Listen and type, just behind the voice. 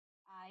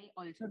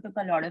also took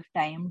a lot of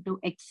time to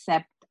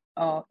accept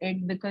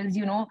it because,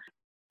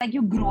 like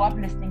you grew up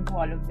listening to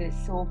all of this.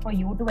 So for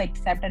you to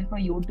accept and for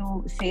you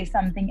to say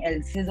something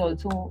else is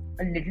also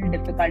a little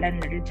difficult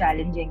and a little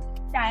challenging.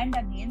 Stand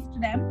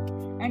against them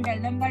and tell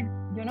them that,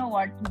 you know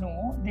what,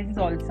 no, this is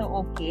also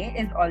okay,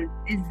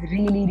 is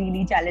really,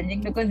 really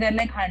challenging because there are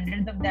like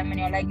hundreds of them and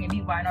you're like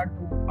maybe one or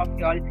two of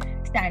y'all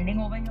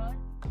standing over here.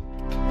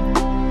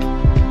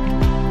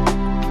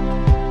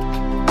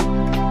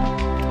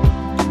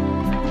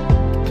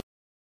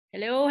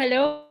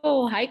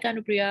 Hello. Hi,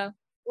 Kanupriya.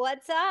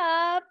 What's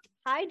up?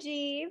 Hi,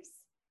 Jeeves.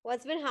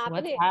 What's been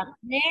What's happening?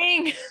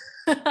 happening?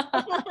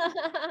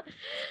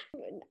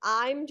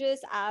 I'm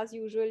just, as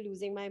usual,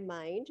 losing my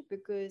mind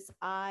because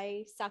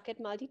I suck at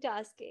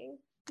multitasking.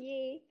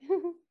 Yay.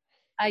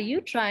 Are you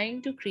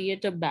trying to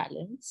create a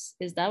balance?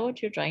 Is that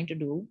what you're trying to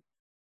do?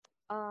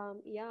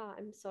 Yeah,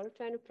 I'm sort of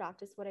trying to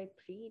practice what I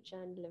preach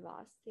and live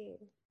asking.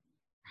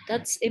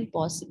 That's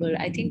impossible.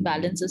 I think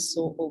balance is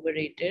so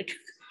overrated.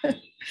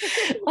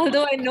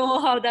 Although I know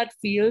how that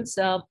feels,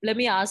 let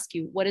me ask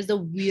you, what is the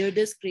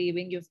weirdest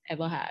craving you've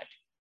ever had?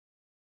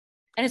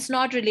 And it's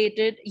not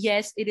related.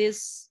 Yes, it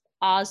is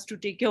asked to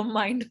take your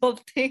mind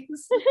off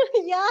things.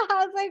 Yeah,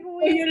 I was like, So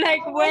wait, you're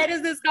like, where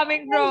is this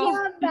coming from?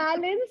 yeah,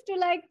 balance to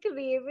like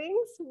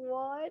cravings.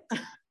 What?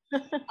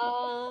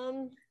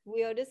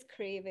 Weirdest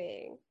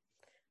craving.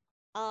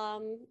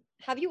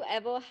 Have you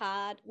ever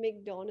had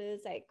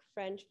McDonald's like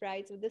French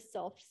fries with the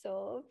soft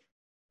serve?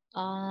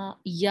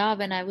 Yeah,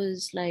 when I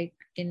was like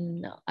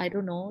I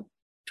don't know,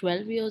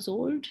 12 years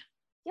old.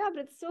 Yeah,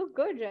 but it's so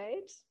good,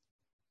 right?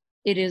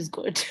 It is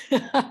good.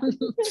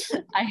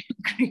 I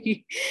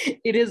agree.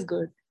 It is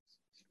good.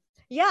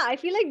 Yeah, I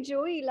feel like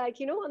Joey, like,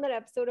 on that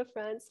episode of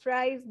Friends,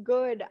 fries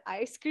good,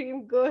 ice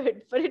cream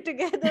good, put it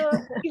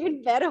together,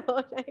 even better.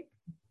 Like,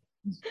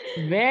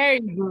 Very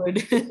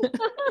good.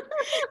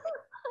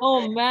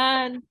 Oh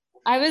man.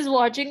 I was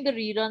watching the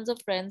reruns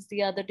of Friends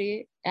the other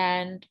day,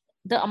 and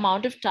the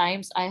amount of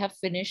times I have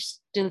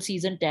finished till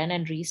season 10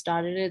 and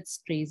restarted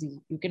it's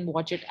crazy. You can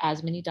watch it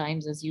as many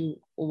times as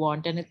you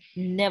want, and it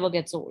never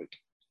gets old.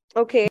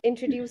 okay,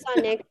 introduce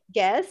our next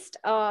guest.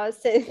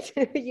 Since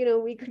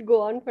we could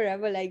go on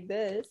forever like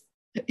this.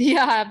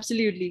 Yeah,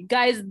 absolutely.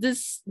 Guys,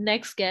 this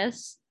next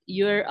guest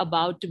you're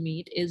about to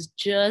meet is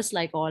just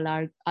like all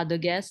our other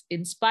guests,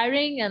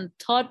 inspiring and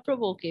thought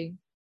provoking.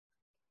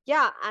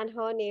 Yeah, and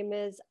her name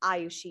is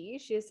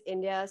Aayushi. She's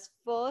India's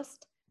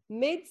first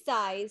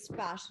mid-sized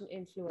fashion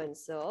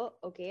influencer.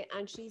 Okay,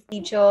 and she's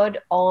featured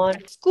on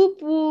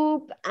Scoop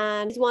Whoop,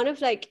 and she's one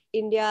of like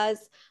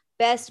India's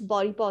best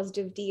body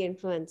positivity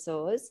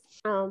influencers.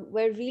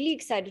 We're really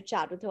excited to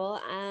chat with her,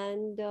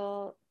 and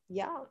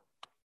yeah.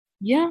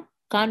 Yeah,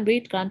 can't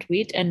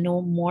wait and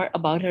know more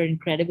about her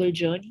incredible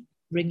journey,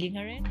 bringing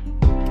her in.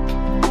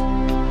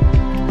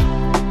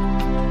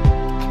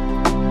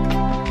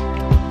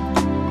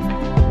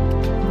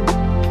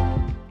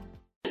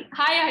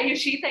 Hi,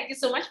 Ayushi. Thank you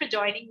so much for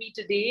joining me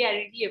today. I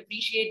really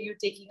appreciate you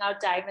taking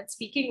out time and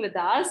speaking with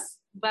us.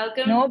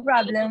 Welcome. No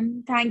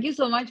problem. Thank you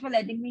so much for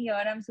letting me here.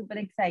 I'm super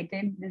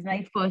excited. This is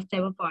my first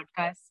ever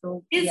podcast.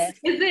 So, yes.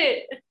 Is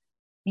it?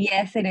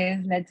 Yes, it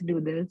is. Let's do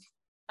this.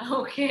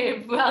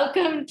 Okay,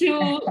 welcome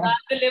to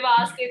the Live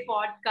Ask A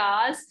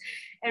podcast.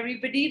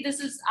 Everybody, this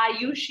is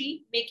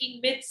Aayushi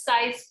making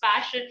mid-size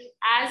fashion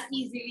as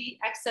easily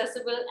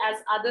accessible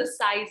as other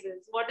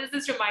sizes. What does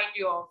this remind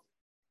you of?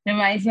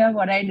 Reminds me of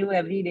what I do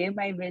every day,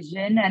 my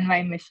vision and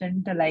my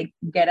mission to like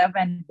get up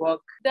and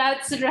work.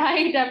 That's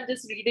right. I'm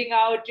just reading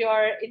out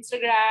your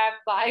Instagram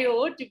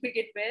bio to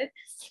begin with.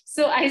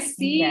 So I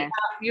see Yes.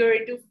 you're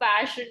into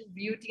fashion,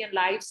 beauty, and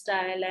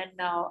lifestyle. And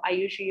now,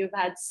 Ayushi, you've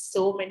had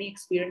so many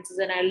experiences,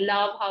 and I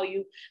love how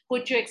you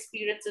put your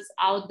experiences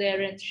out there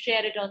and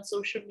share it on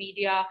social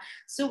media.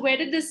 So where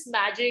did this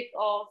magic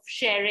of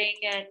sharing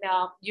and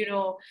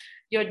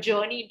your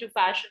journey into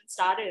fashion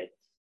started?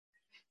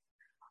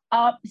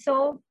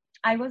 So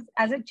I was,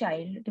 as a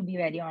child, to be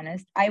very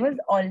honest, I was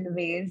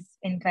always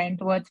inclined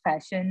towards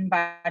fashion.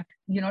 But,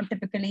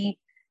 typically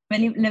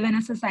when you live in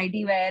a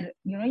society where,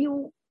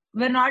 you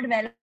were not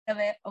well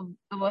aware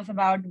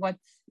about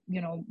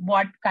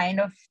what kind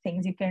of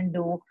things you can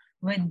do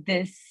with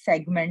this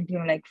segment,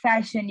 like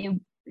fashion,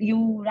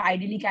 you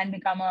ideally can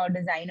become a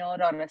designer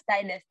or a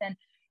stylist. And,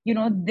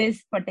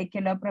 this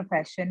particular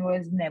profession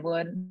was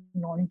never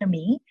known to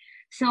me.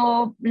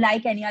 So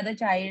like any other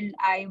child,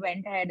 I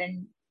went ahead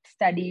and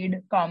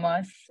studied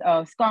commerce,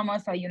 or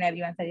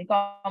everyone studied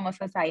commerce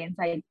for science.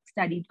 I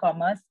studied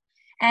commerce,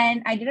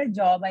 and I did a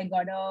job. I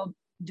got a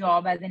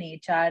job as an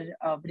HR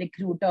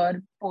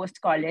recruiter post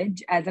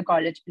college as a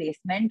college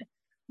placement.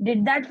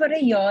 Did that for a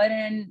year,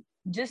 and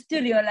just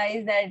to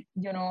realize that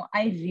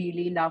I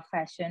really love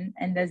fashion,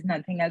 and there's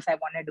nothing else I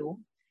want to do.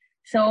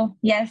 So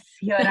yes,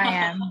 here I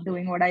am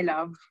doing what I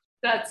love.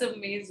 That's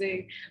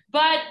amazing.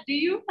 But do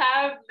you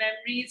have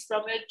memories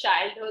from your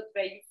childhood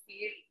where you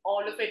feel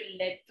all of it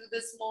led to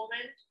this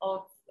moment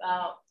of,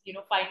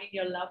 finding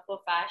your love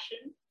for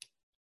fashion?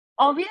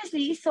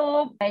 Obviously,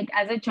 so like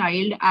as a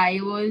child,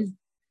 I was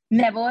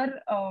never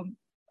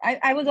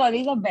I was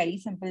always a very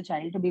simple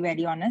child, to be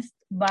very honest.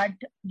 But,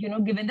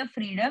 given the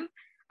freedom,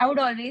 I would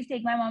always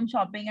take my mom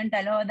shopping and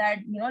tell her that,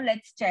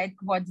 let's check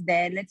what's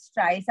there, let's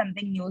try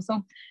something new.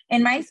 So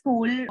in my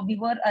school, we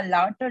were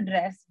allowed to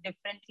dress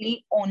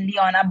differently only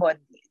on our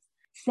birthdays.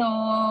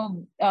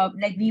 So,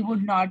 like, we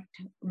would not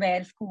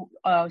wear school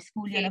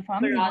Same uniform.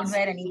 for We would us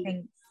wear too.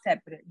 anything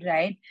separate,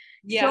 right?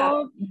 Yeah.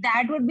 So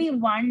that would be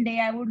one day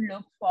I would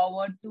look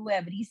forward to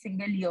every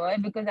single year,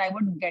 because I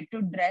would get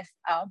to dress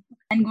up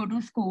and go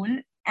to school.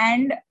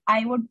 And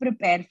I would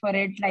prepare for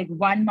it like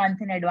 1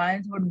 month in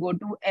advance, would go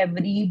to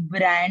every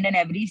brand and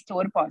every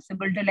store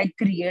possible to like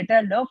create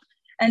a look,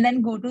 and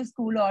then go to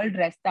school all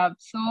dressed up.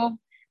 So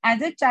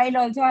as a child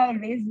also, I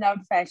always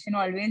loved fashion,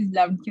 always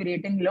loved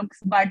curating looks,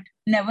 but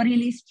never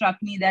really struck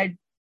me that,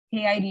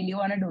 hey, I really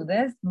want to do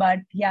this. But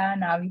yeah,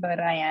 now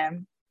here I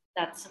am.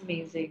 That's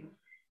amazing.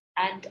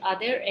 And are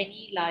there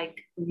any like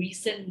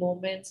recent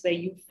moments where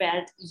you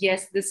felt,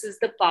 yes, this is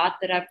the path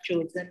that I've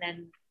chosen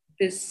and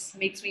this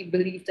makes me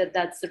believe that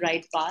that's the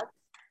right path?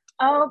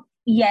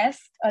 Yes,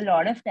 a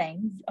lot of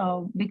times.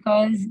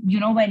 Because,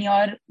 when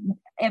you're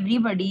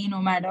everybody,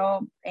 no matter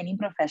any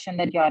profession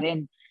that you're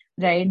in,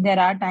 right, there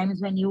are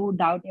times when you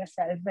doubt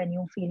yourself, when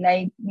you feel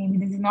like maybe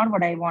this is not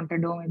what I want to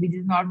do, maybe this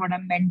is not what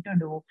I'm meant to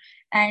do.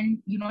 And,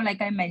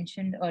 like I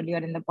mentioned earlier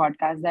in the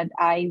podcast, that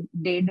I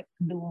did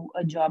do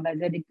a job as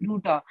a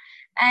recruiter.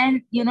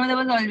 And, there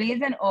was always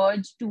an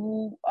urge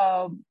to,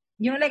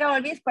 like I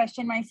always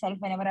questioned myself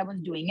whenever I was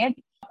doing it.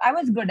 I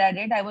was good at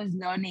it, I was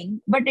learning,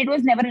 but it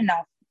was never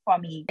enough for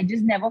me. I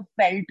just never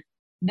felt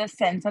the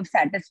sense of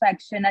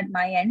satisfaction at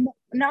my end.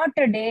 Not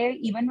today,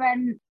 even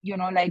when,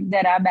 like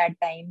there are bad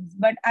times,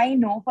 but I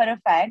know for a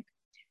fact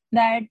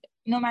that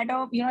no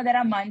matter, there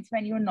are months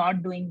when you're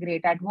not doing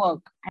great at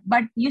work,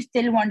 but you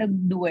still want to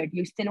do it.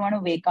 You still want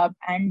to wake up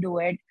and do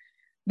it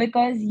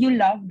because you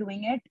love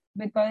doing it,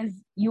 because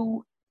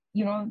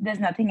there's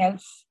nothing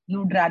else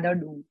you'd rather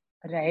do,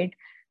 right?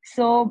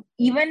 So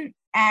even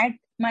at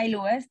my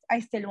lowest, I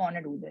still want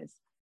to do this.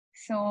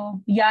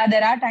 So yeah,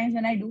 there are times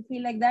when I do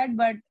feel like that,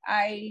 but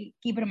I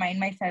keep remind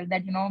myself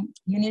that,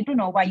 you need to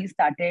know why you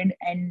started,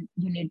 and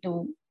you need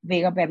to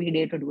wake up every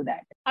day to do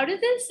that. How did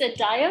this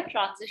entire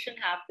transition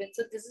happen?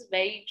 So this is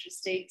very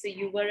interesting. So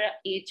you were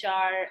a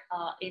HR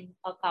in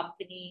a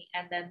company,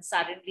 and then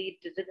suddenly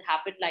did it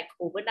happen like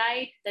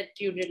overnight that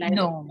you realized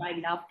No, I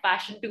love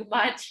fashion too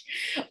much?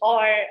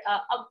 Or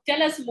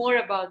tell us more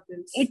about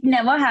this. it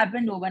never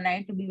happened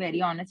overnight, to be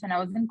very honest. When I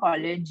was in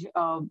college,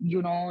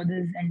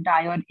 this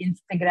entire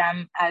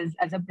Instagram as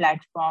a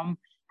platform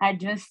had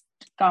just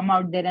come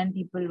out there, and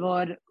people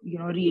were,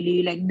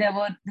 really like, there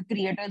were the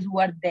creators who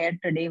are there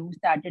today who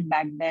started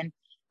back then,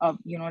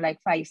 like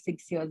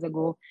 5-6 years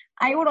ago.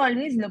 I would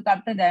always look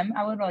up to them.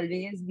 I would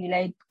always be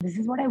like, this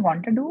is what I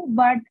want to do,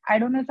 but I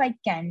don't know if I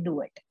can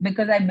do it,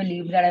 because I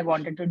believe that I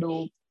wanted to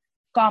do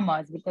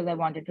commerce, because I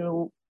wanted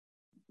to,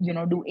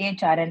 do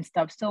HR and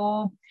stuff.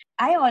 So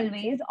I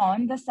always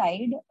on the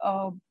side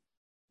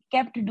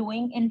kept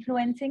doing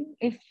influencing,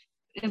 if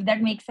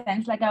that makes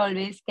sense. Like I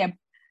always kept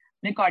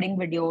recording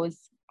videos,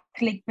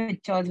 click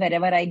pictures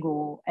wherever I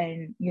go,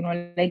 and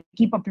like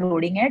keep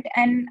uploading it.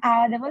 And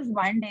there was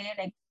one day,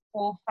 like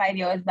 4-5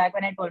 years back,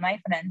 when I told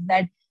my friends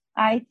that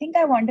I think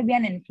I want to be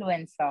an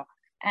influencer.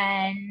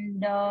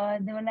 And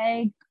they were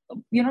like,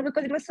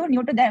 because it was so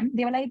new to them,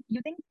 they were like,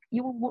 you think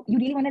you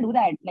really want to do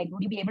that? Like,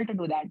 would you be able to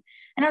do that?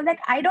 And I was like,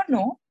 I don't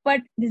know,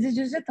 but this is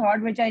just a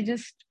thought which I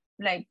just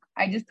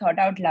thought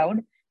out loud.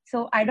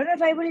 So I don't know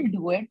if I will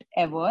do it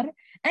ever.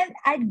 And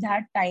at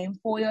that time,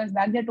 4 years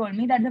back, they told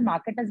me that the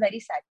market is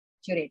very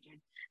saturated.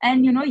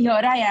 And here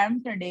I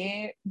am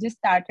today, just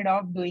started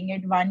off doing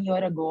it 1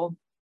 year ago.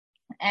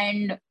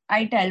 And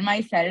I tell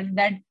myself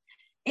that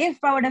if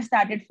I would have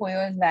started 4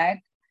 years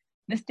back,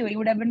 the story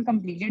would have been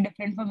completely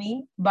different for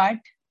me. But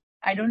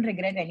I don't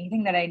regret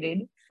anything that I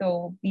did.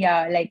 So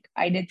yeah, like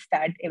I did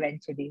start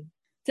eventually.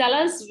 Tell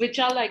us which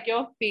are like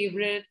your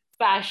favorite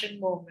fashion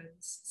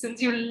moments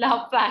since you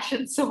love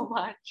fashion so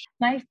much.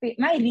 My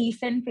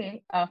recent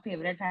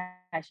favorite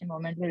fashion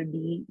moment will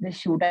be the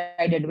shoot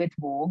I did with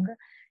Vogue.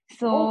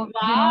 So Oh,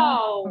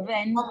 wow.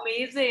 when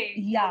Amazing.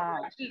 yeah,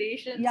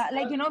 Congratulations. yeah,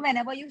 like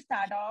whenever you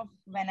start off,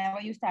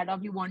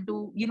 you want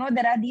to,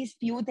 there are these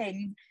few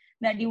things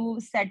that you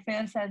set for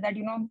yourself, that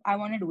I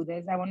want to do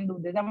this, I want to do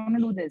this, I want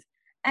to do this.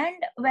 And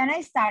when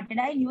I started,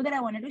 I knew that I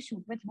wanted to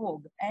shoot with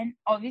Vogue, and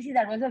obviously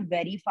that was a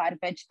very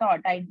far-fetched thought.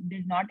 I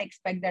did not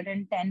expect that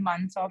in 10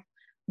 months of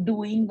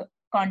doing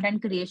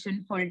content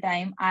creation full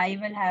time, I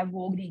will have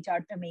Vogue reach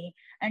out to me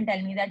and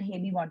tell me that, hey,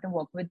 we want to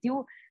work with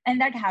you.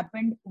 And that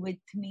happened with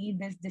me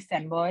this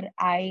December.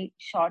 I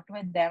shot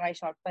with them. I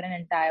shot for an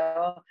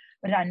entire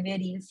runway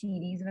reel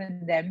series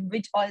with them,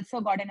 which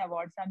also got an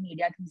award from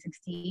Media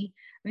 360,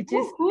 which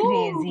is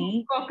Woohoo!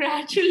 crazy.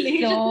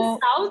 Congratulations. This So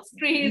sounds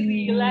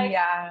crazy. Like,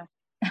 yeah.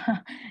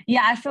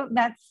 Yeah, so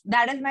that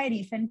is my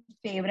recent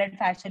favorite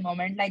fashion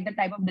moment. Like the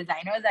type of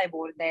designers I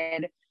wore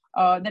there,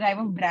 the type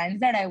of brands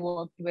that I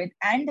worked with,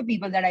 and the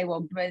people that I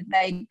worked with.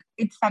 Like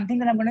it's something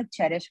that I'm going to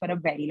cherish for a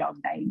very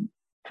long time,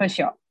 for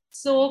sure.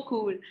 So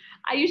cool.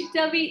 I used to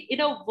tell me, in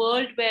a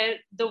world where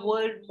the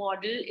world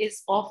model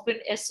is often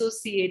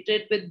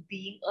associated with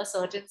being a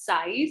certain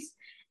size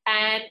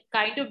and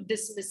kind of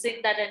dismissing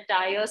that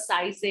entire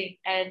sizing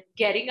and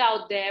getting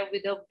out there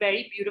with a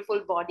very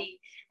beautiful body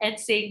and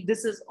saying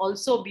this is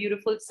also a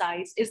beautiful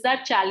size, is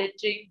that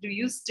challenging? Do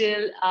you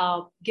still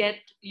get,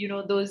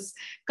 those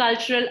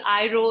cultural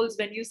eye rolls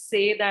when you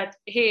say that,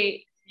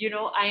 hey,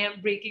 I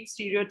am breaking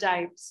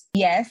stereotypes?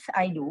 Yes,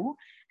 I do.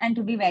 And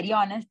to be very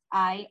honest,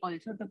 I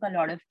also took a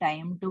lot of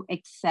time to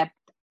accept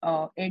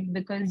it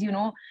because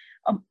you're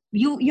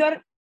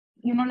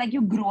like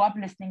you grow up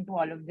listening to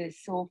all of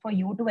this. So for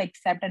you to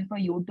accept and for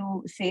you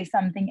to say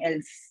something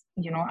else,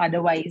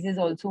 otherwise is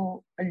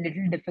also a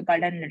little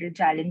difficult and a little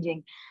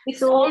challenging. It's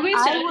So always I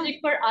was challenging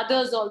for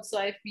others also.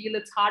 I feel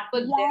it's hard for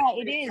them yeah, to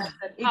it is. accept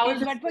that. It How is is.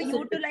 this But for person you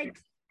to different? like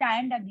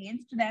stand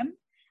against them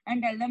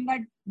and tell them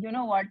that you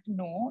know what,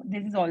 no,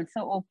 this is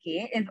also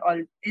okay,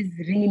 is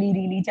really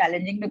really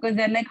challenging because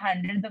there are like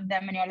hundreds of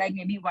them and you're like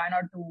maybe one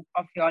or two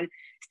of y'all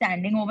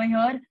standing over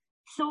here.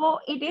 So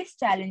it is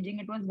challenging.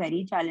 It was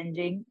very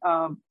challenging.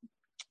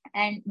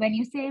 And when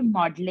you say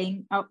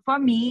modeling, for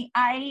me,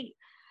 I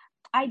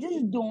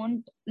just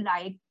don't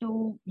like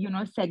to,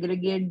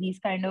 segregate these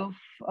kind of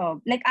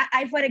like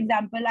for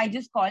example, I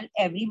just call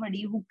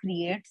everybody who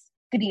creates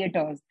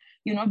creators,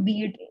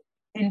 be it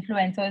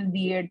influencers,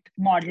 be it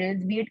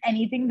models, be it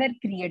anything, they're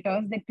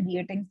creators, they're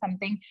creating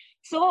something.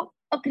 So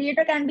a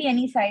creator can be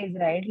any size,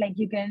 right? Like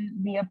you can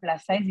be a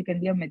plus size, you can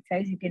be a mid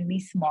size, you can be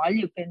small,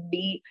 you can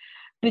be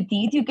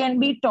petite, you can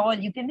be tall,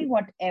 you can be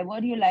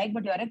whatever you like,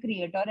 but you're a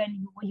creator and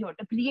you're here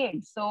to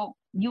create. So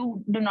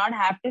you do not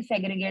have to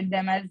segregate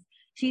them as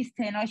she's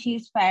thin or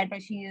she's fat or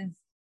she is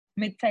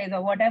mid-size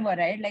or whatever,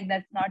 right? Like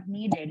that's not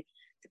needed.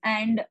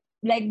 And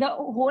like the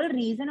whole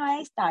reason why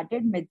I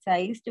started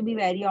mid-size, to be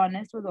very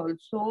honest, was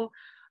also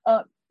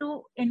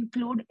to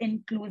include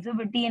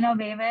inclusivity in a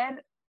way where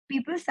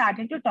people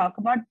started to talk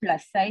about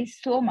plus size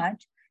so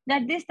much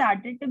that they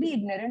started to be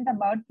ignorant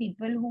about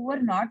people who were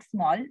not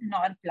small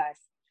nor plus.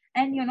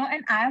 And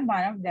and I am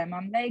one of them.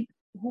 I'm like,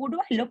 who do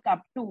I look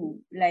up to?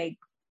 Like,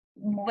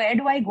 where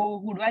do I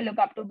go? Who do I look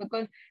up to?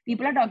 Because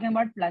people are talking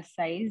about plus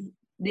size.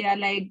 They are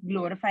like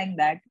glorifying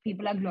that.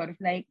 People are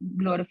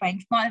glorifying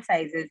small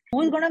sizes.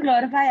 Who's gonna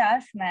glorify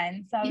us,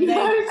 man? So I was like,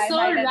 You're I so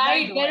might as well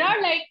right. do There it.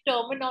 are like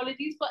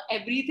terminologies for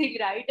everything,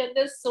 right? And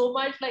there's so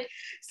much like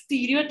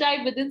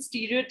stereotype within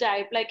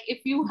stereotype. Like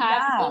if you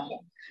have a Yeah.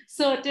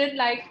 certain,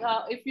 like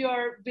if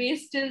your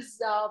waist is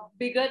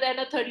bigger than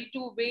a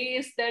 32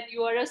 waist, then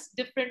you are a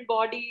different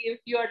body. If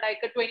you are like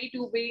a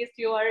 22 waist,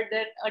 you are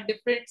then a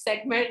different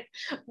segment.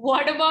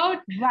 What about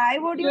Why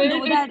would you do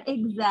women? that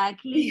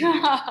exactly?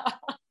 Yeah.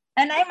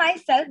 And I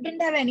myself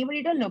didn't have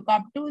anybody to look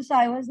up to. So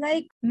I was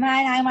like,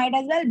 man, I might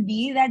as well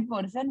be that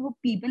person who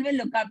people will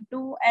look up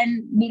to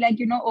and be like,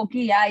 okay,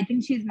 yeah, I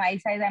think she's my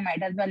size. I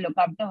might as well look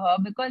up to her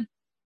because,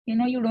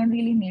 you don't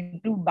really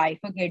need to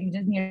bifurcate. You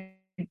just need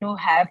to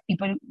have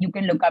people you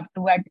can look up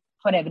to at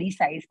for every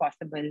size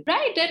possible.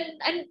 Right,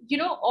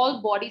 and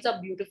all bodies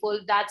are beautiful.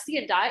 That's the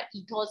entire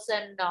ethos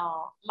and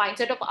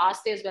mindset of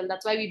us as well.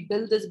 That's why we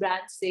build this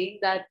brand saying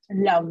that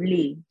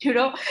Lovely.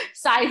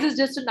 size is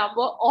just a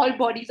number. All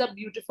bodies are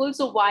beautiful.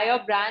 So why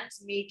are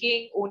brands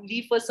making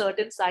only for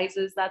certain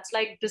sizes? That's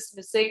like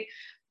dismissing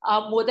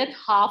more than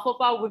half of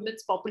our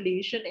women's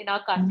population in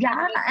our country.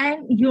 Yeah,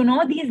 and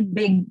these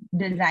big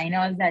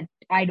designers that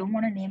I don't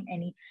want to name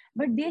any,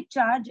 but they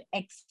charge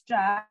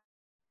extra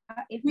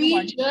if you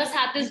want We if just you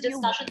had this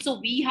discussion. So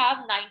we have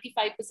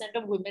 95%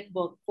 of women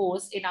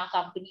workforce in our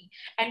company.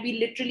 And we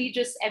literally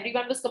just,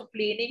 everyone was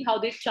complaining how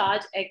they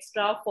charge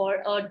extra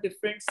for a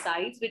different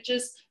size, which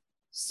is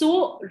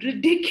so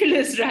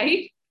ridiculous,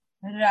 right?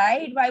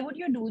 right, why would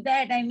you do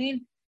that? I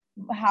mean,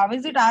 how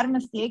is it our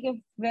mistake if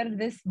we're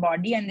this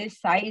body and this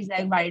size?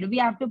 Like, why do we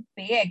have to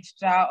pay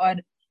extra? Or,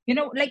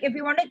 like if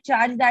you want to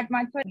charge that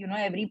much for,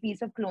 every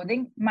piece of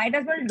clothing, might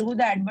as well do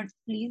that. But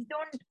please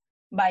don't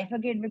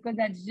bifurcate because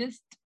that's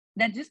just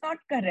not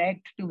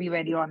correct, to be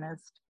very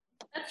honest.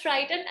 That's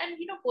right. And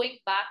going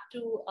back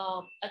to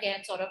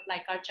again, sort of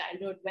like our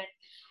childhood, when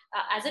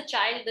as a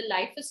child, the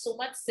life is so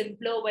much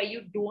simpler where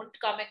you don't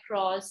come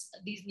across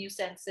these new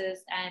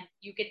senses and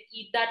you can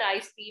eat that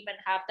ice cream and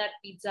have that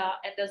pizza,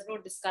 and there's no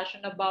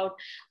discussion about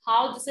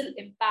how this will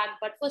impact.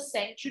 But for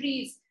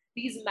centuries,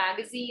 these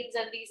magazines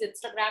and these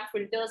Instagram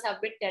filters have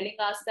been telling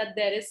us that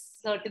there is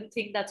certain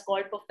thing that's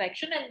called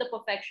perfection, and the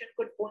perfection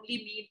could only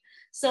mean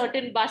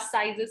certain bust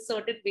sizes,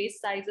 certain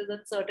waist sizes, and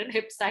certain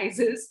hip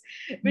sizes,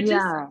 which is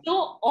Yeah.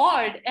 so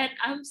odd. And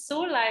I'm so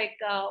like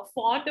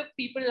fond of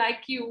people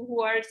like you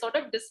who are sort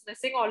of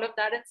dismissing all of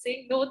that and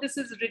saying, no, this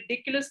is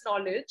ridiculous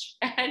knowledge.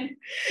 And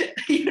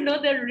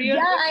the real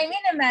Yeah, I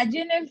mean,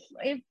 imagine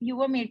if you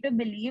were made to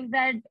believe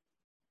that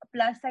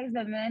plus size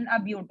women are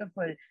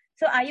beautiful.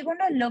 So are you going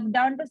to look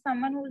down to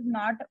someone who's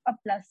not a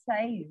plus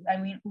size? I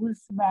mean,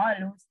 who's small,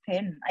 who's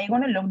thin? Are you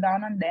going to look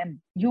down on them?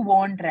 You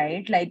won't,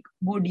 right? Like,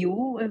 would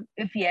you?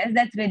 If yes,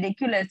 that's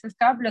ridiculous. So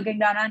stop looking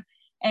down on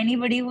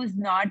anybody who's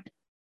not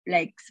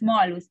like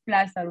small, who's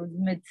plus, or who's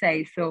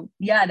mid-size. So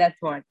yeah, that's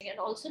what. And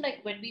also, like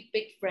when we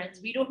pick friends,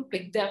 we don't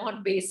pick them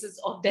on basis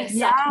of their size.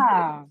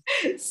 Yeah,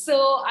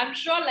 So I'm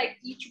sure like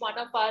each one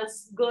of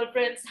us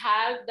girlfriends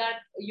have that,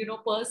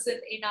 person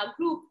in our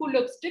group who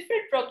looks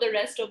different from the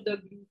rest of the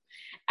group.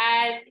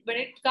 And when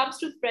it comes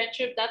to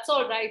friendship, that's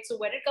all right. So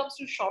when it comes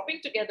to shopping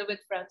together with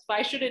friends,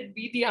 why should it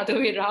be the other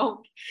way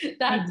around?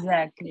 That if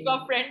exactly,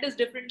 a friend is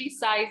differently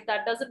sized,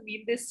 that doesn't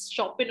mean they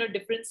shop in a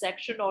different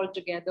section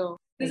altogether.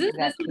 This is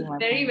exactly my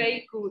very, point.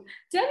 very cool.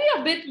 Tell me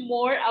a bit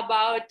more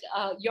about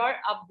your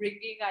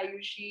upbringing,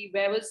 Ayushi.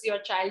 Where was your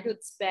childhood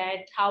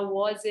spent? How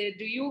was it?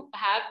 Do you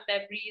have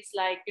memories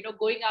like,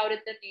 going out in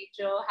the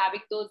nature,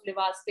 having those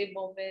Livaste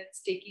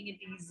moments, taking it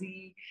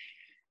easy?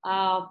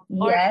 Or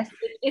Yes,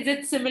 is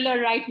it similar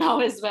right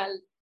now as well?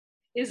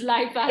 Is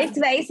life as it's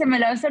very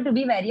similar. So to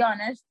be very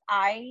honest,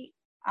 I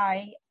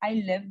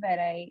live where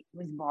I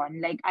was born.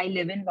 Like I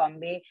live in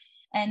Bombay,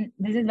 and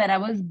this is where I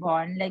was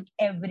born. Like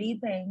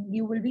everything,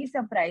 you will be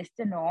surprised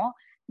to know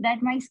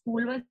that my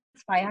school was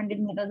 500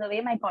 meters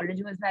away. My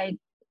college was like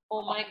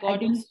oh my I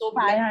God, you're think so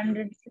blessed.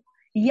 500.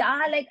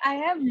 Yeah, like I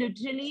have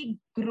literally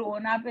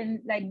grown up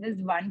in like this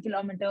 1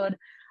 kilometer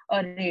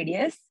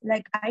radius.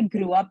 Like I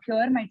grew up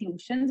here, my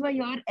tuitions were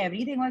here,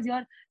 everything was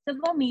here. So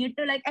for me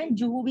to like, and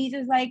Juhu Beach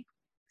is like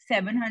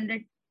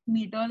 700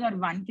 meters or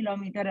 1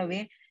 kilometer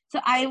away. So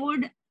I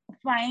would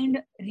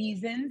find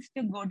reasons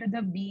to go to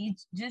the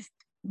beach, just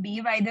be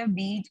by the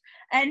beach.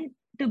 And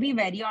to be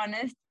very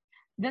honest,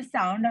 the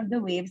sound of the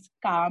waves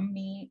calm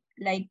me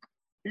like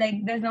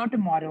there's no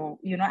tomorrow.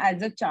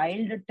 As a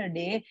child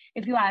today,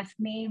 if you ask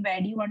me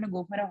where do you want to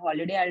go for a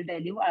holiday, I'll tell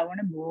you I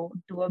want to go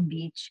to a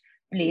beach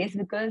place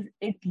because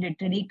it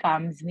literally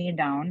calms me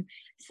down.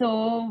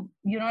 So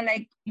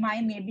like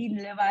my maybe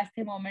live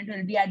the moment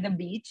will be at the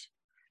beach,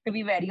 to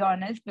be very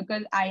honest,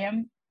 because I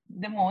am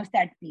the most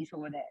at peace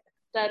over there.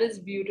 That is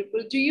beautiful.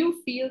 Do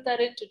you feel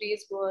that in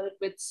today's world,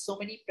 with so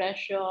many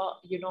pressure,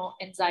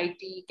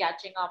 anxiety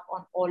catching up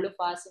on all of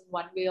us in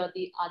one way or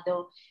the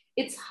other,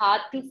 it's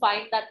hard to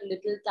find that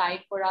little time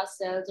for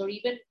ourselves or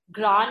even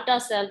grant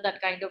ourselves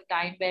that kind of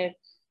time where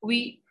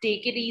we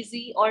take it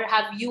easy? Or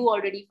have you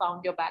already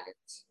found your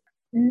balance?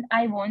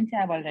 I won't say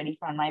I've already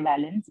found my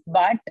balance,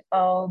 but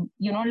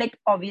like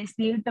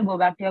obviously to go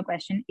back to your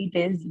question, it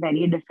is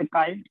very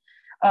difficult.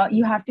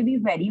 You have to be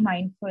very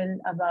mindful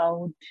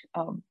about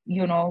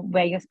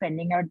where you're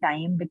spending your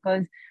time,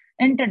 because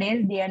in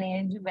today's day and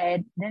age where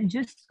there's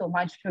just so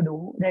much to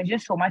do, there's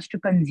just so much to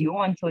consume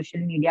on social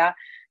media,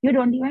 you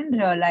don't even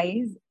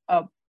realize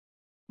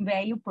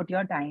where you put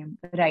your time,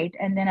 right?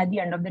 And then at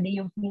the end of the day,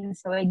 you feel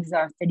so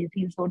exhausted, you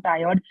feel so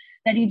tired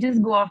that you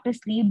just go off to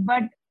sleep.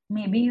 But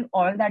maybe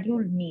all that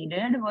you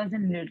needed was a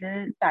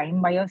little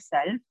time by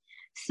yourself.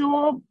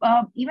 So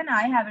even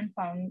I haven't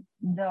found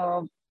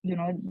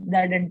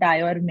that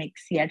entire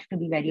mix yet, to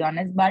be very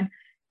honest. But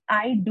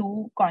I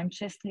do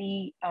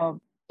consciously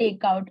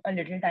take out a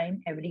little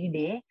time every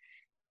day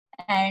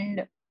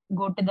and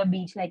go to the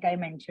beach. Like I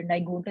mentioned, I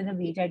go to the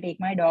beach, I take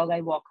my dog,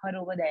 I walk her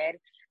over there.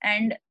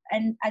 And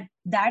at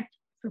that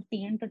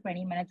 15 to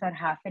 20 minutes or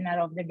half an hour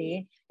of the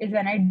day is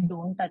when I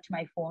don't touch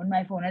my phone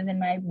is in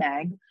my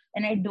bag,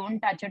 and I don't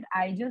touch it.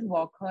 I just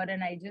walk her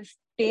and I just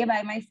stay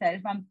by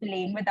myself. I'm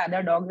playing with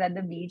other dogs at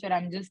the beach, or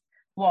I'm just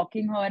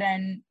walking her,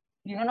 and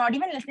not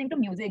even listening to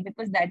music,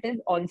 because that is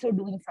also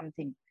doing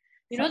something.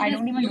 So I This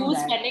don't even do you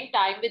that. spending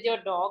time with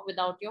your dog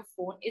without your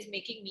phone is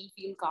making me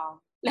feel calm.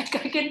 Like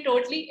I can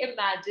totally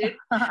imagine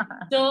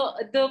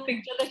the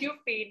picture that you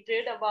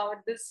painted about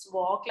this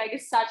walk. Like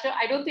it's such a,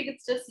 I don't think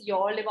it's just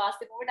your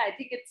Livasti moment. I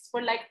think it's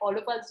for like all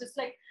of us, just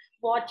like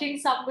watching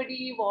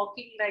somebody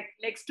walking like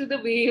next to the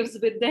waves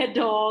with their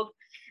dog,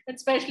 and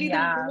especially the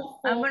Yeah, no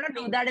I'm phone gonna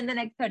do thing. that in the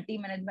next 30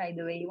 minutes, by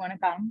the way. You wanna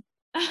come?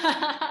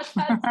 That's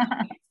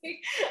amazing.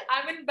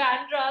 I'm in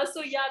Bandra,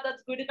 so yeah,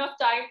 that's good enough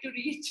time to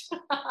reach.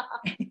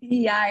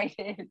 Yeah, it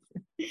is.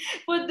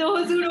 For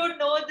those who don't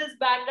know, this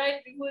Bandra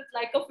in Juhu is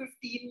like a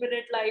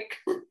 15-minute like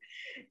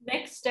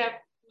next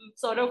step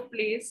sort of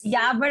place.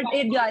 Yeah, but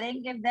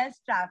if there's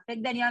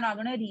traffic, then you're not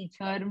gonna reach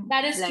her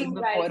That is like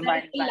true, guys. before That one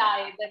is a one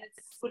lie. hour. Then it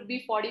could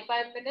be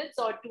 45 minutes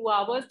or 2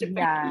 hours, depending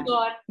Yeah,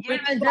 on you'll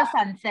which miss the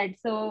sunset,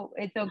 so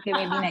it's okay.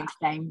 Maybe traffic. next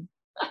time.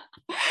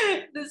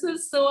 This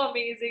is so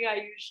amazing,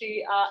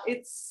 Ayushi.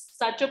 It's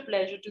such a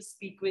pleasure to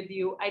speak with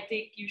you. I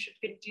think you should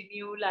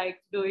continue like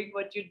doing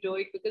what you're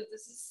doing because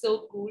this is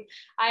so cool.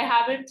 I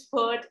haven't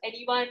heard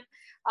anyone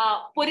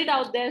put it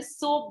out there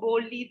so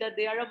boldly that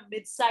they are a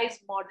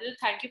mid-sized model.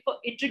 Thank you for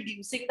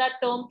introducing that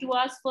term to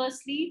us,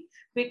 firstly,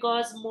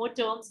 because more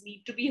terms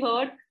need to be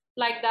heard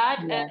like that.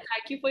 And Yes,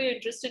 thank you for your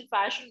interest in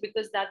fashion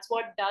because that's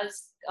what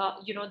does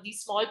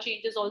these small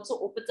changes also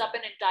opens up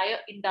an entire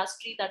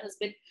industry that has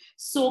been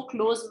so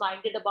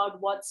close-minded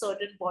about what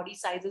certain body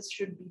sizes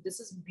should be. This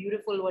is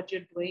beautiful what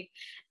you're doing.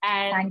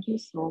 And Thank you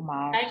so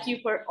much. thank you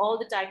for all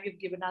the time you've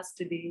given us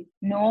today.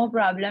 No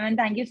problem. And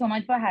thank you so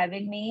much for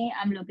having me.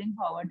 I'm looking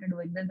forward to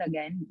doing this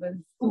again. It was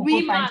super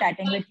We fun must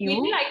chatting with maybe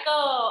you. like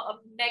a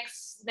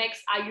next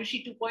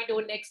Ayushi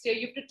 2.0 next year.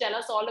 You have to tell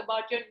us all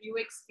about your new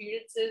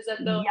experiences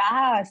and the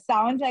Yeah,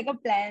 sounds like a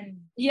plan.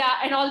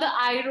 and all the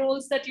eye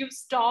rolls that you've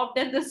stopped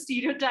and the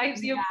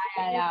stereotypes you've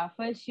Yeah,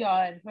 for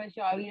sure. For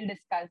sure. We'll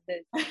discuss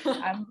this.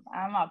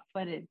 I'm up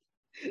for it.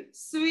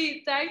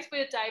 Sweet. Thanks for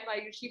your time,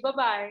 Ayushi.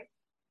 Bye-bye.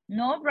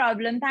 No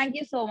problem. Thank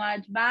you so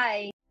much.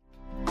 Bye.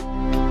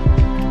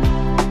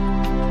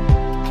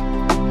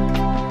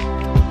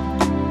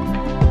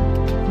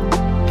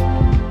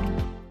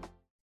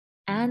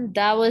 And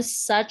that was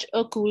such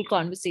a cool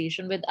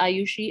conversation with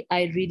Ayushi.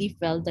 I really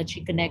felt that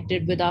she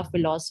connected with our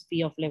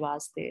philosophy of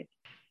Levaste.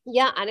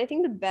 Yeah, and I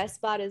think the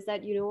best part is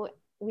that,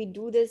 we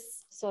do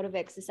this sort of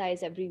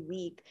exercise every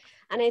week.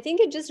 And I think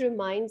it just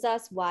reminds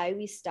us why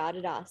we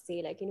started our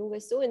say. Like,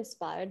 we're so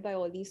inspired by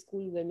all these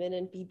cool women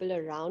and people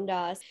around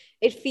us.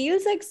 It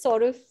feels like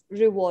sort of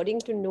rewarding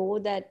to know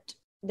that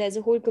there's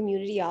a whole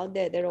community out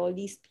there. There are all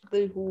these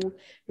people who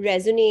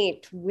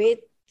resonate with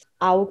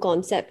our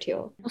concept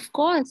here. Of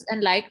course.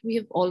 And like we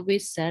have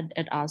always said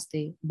at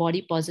Aste,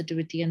 body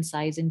positivity and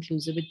size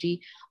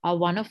inclusivity are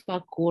one of our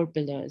core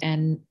pillars,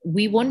 and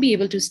we won't be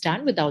able to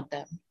stand without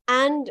them.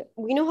 And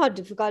we know how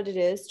difficult it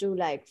is to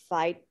like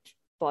fight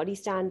body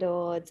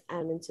standards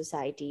and in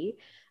society.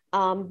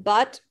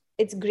 But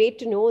it's great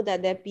to know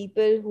that there are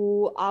people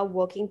who are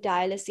working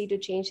tirelessly to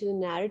change the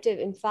narrative.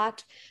 In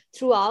fact,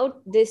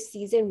 throughout this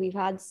season, we've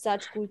had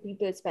such cool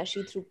people,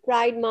 especially through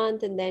Pride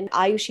Month and then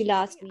Ayushi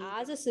last week.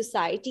 As a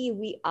society,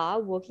 we are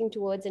working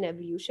towards an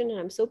evolution, and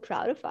I'm so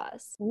proud of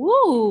us.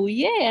 Woo,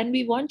 yeah. And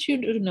we want you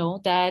to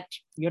know that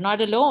you're not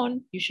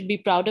alone. You should be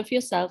proud of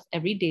yourself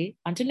every day.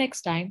 Until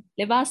next time,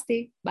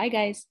 Levaste. Bye,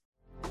 guys.